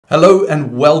Hello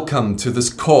and welcome to this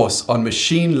course on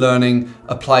machine learning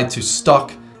applied to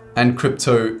stock and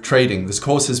crypto trading. This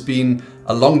course has been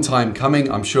a long time coming.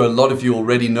 I'm sure a lot of you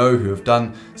already know who have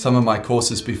done some of my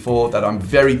courses before that I'm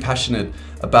very passionate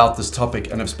about this topic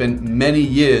and have spent many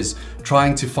years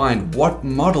trying to find what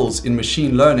models in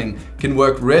machine learning can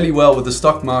work really well with the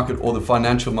stock market or the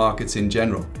financial markets in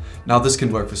general. Now this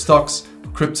can work for stocks,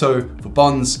 for crypto, for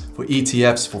bonds, for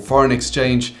ETFs, for foreign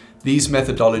exchange. These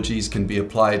methodologies can be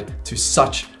applied to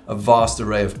such a vast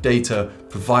array of data,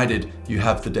 provided you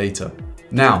have the data.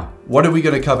 Now, what are we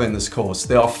going to cover in this course?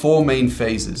 There are four main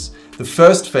phases. The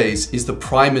first phase is the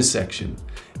primer section.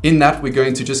 In that, we're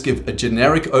going to just give a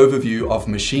generic overview of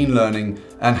machine learning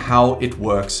and how it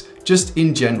works, just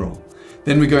in general.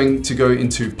 Then we're going to go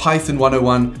into Python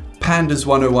 101, Pandas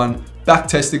 101,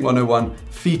 Backtesting 101,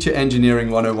 Feature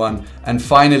Engineering 101, and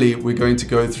finally we're going to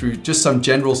go through just some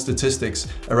general statistics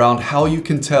around how you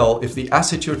can tell if the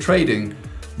asset you're trading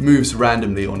moves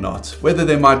randomly or not, whether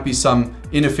there might be some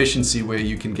inefficiency where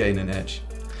you can gain an edge.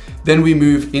 Then we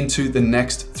move into the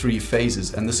next three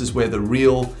phases, and this is where the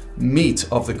real meat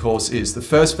of the course is. The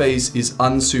first phase is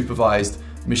unsupervised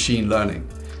machine learning.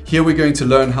 Here we're going to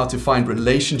learn how to find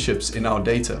relationships in our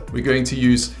data. We're going to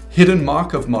use hidden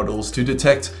Markov models to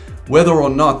detect whether or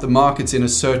not the market's in a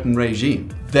certain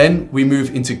regime. Then we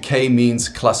move into k-means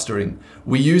clustering.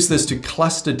 We use this to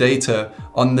cluster data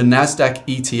on the NASDAQ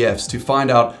ETFs to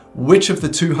find out which of the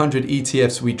 200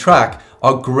 ETFs we track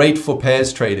are great for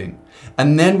pairs trading.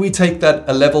 And then we take that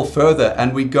a level further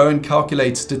and we go and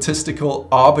calculate statistical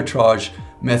arbitrage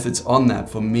methods on that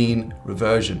for mean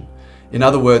reversion. In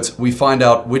other words, we find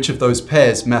out which of those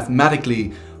pairs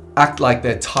mathematically act like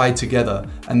they're tied together,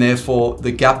 and therefore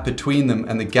the gap between them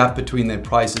and the gap between their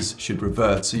prices should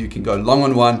revert. So you can go long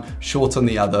on one, short on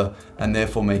the other, and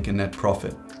therefore make a net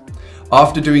profit.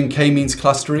 After doing k-means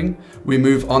clustering, we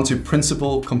move on to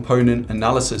principal component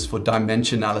analysis for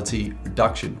dimensionality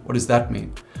reduction. What does that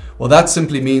mean? Well, that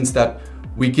simply means that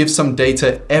we give some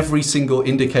data, every single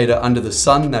indicator under the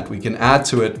sun that we can add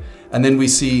to it, and then we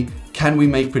see, can we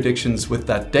make predictions with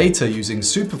that data using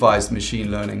supervised machine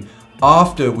learning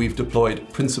after we've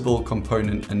deployed principal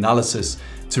component analysis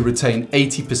to retain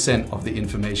 80% of the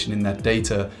information in that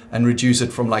data and reduce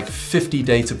it from like 50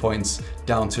 data points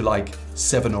down to like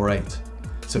 7 or 8.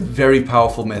 It's a very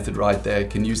powerful method right there.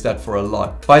 Can use that for a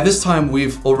lot. By this time,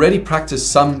 we've already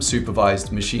practiced some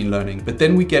supervised machine learning, but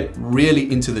then we get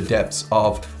really into the depths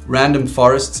of random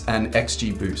forests and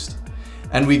XGBOOST.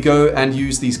 And we go and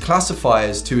use these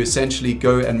classifiers to essentially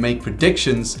go and make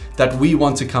predictions that we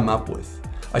want to come up with.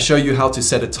 I show you how to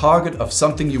set a target of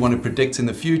something you want to predict in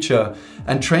the future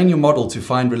and train your model to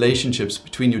find relationships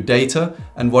between your data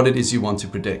and what it is you want to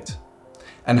predict.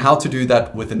 And how to do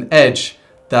that with an edge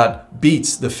that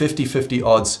beats the 50-50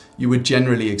 odds you would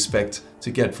generally expect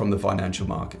to get from the financial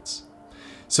markets.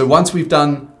 So once we've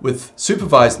done with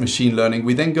supervised machine learning,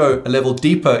 we then go a level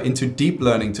deeper into deep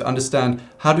learning to understand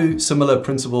how do similar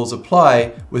principles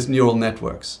apply with neural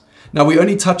networks. Now we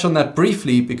only touch on that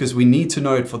briefly because we need to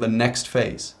know it for the next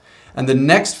phase. And the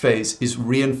next phase is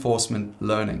reinforcement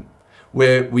learning,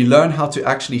 where we learn how to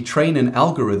actually train an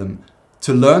algorithm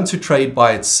to learn to trade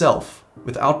by itself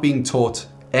without being taught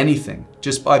anything,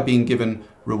 just by being given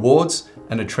rewards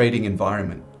and a trading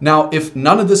environment. Now, if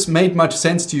none of this made much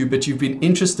sense to you, but you've been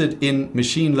interested in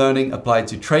machine learning applied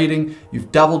to trading,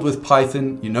 you've dabbled with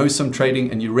Python, you know some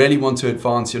trading, and you really want to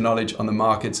advance your knowledge on the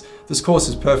markets, this course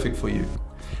is perfect for you.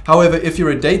 However, if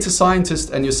you're a data scientist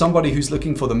and you're somebody who's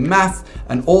looking for the math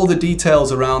and all the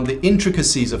details around the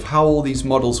intricacies of how all these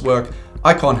models work,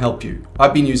 I can't help you.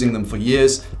 I've been using them for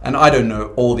years and I don't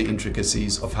know all the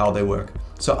intricacies of how they work.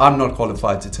 So I'm not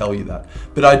qualified to tell you that.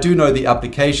 But I do know the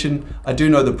application, I do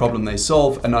know the problem they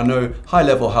solve, and I know high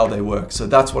level how they work. So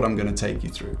that's what I'm going to take you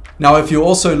through. Now, if you're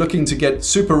also looking to get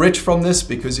super rich from this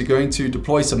because you're going to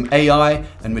deploy some AI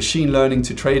and machine learning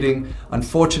to trading,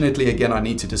 unfortunately, again, I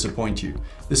need to disappoint you.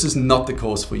 This is not the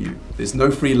course for you. There's no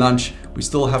free lunch. We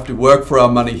still have to work for our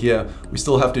money here. We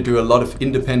still have to do a lot of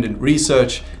independent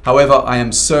research. However, I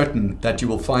am certain that you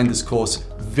will find this course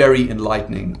very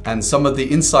enlightening, and some of the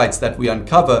insights that we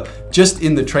uncover just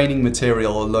in the training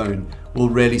material alone will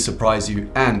really surprise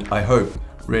you and, I hope,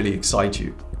 really excite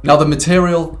you. Now, the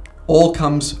material all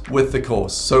comes with the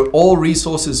course. So all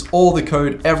resources, all the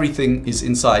code, everything is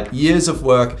inside. Years of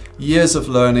work, years of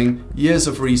learning, years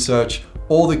of research,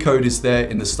 all the code is there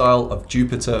in the style of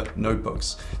Jupyter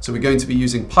notebooks. So we're going to be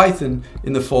using Python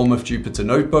in the form of Jupyter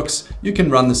notebooks. You can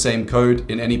run the same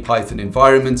code in any Python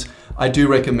environment. I do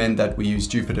recommend that we use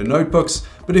Jupyter notebooks,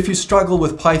 but if you struggle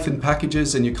with Python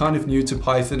packages and you're kind of new to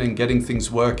Python and getting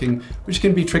things working, which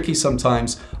can be tricky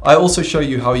sometimes, I also show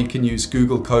you how you can use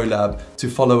Google Colab to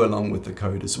follow along with the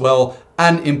code as well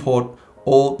and import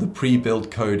all the pre-built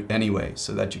code anyway,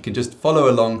 so that you can just follow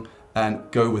along and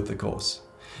go with the course.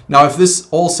 Now, if this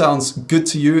all sounds good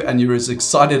to you and you're as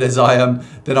excited as I am,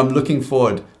 then I'm looking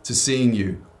forward to seeing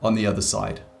you on the other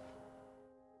side.